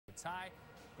tie.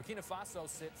 Burkina Faso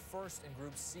sit first in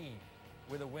Group C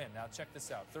with a win. Now check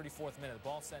this out. 34th minute, the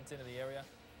ball sent into the area.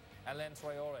 Alain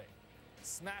Traoré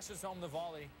smashes home the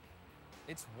volley.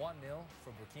 It's 1-0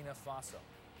 for Burkina Faso.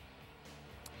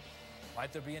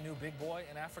 Might there be a new big boy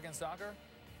in African soccer?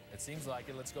 It seems like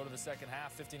it. Let's go to the second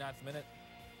half. 59th minute,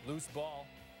 loose ball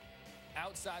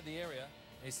outside the area.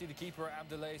 And you see the keeper,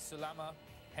 Abdoulaye Soulama,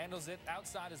 handles it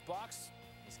outside his box.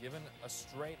 He's given a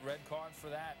straight red card for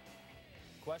that.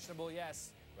 Questionable,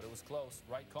 yes, but it was close.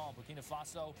 Right call. Burkina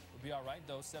Faso will be all right,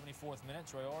 though. 74th minute,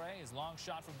 Traoré, his long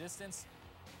shot from distance.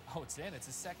 Oh, it's in. It's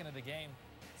his second of the game.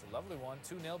 It's a lovely one.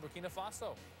 2-0 Burkina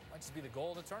Faso. Might just be the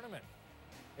goal of the tournament.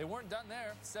 They weren't done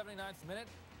there. 79th minute,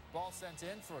 ball sent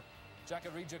in for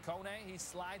Jacarija Kone. He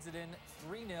slides it in.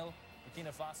 3-0 Burkina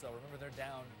Faso. Remember, they're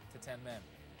down to 10 men.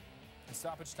 In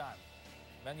stoppage time,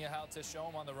 Menyahal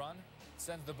Teshome on the run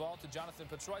sends the ball to Jonathan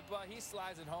Petroipa. He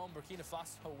slides it home. Burkina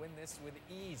Faso win this with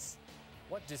ease.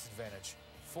 What disadvantage?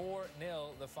 4-0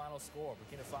 the final score.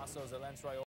 Burkina Faso's Alain Traoré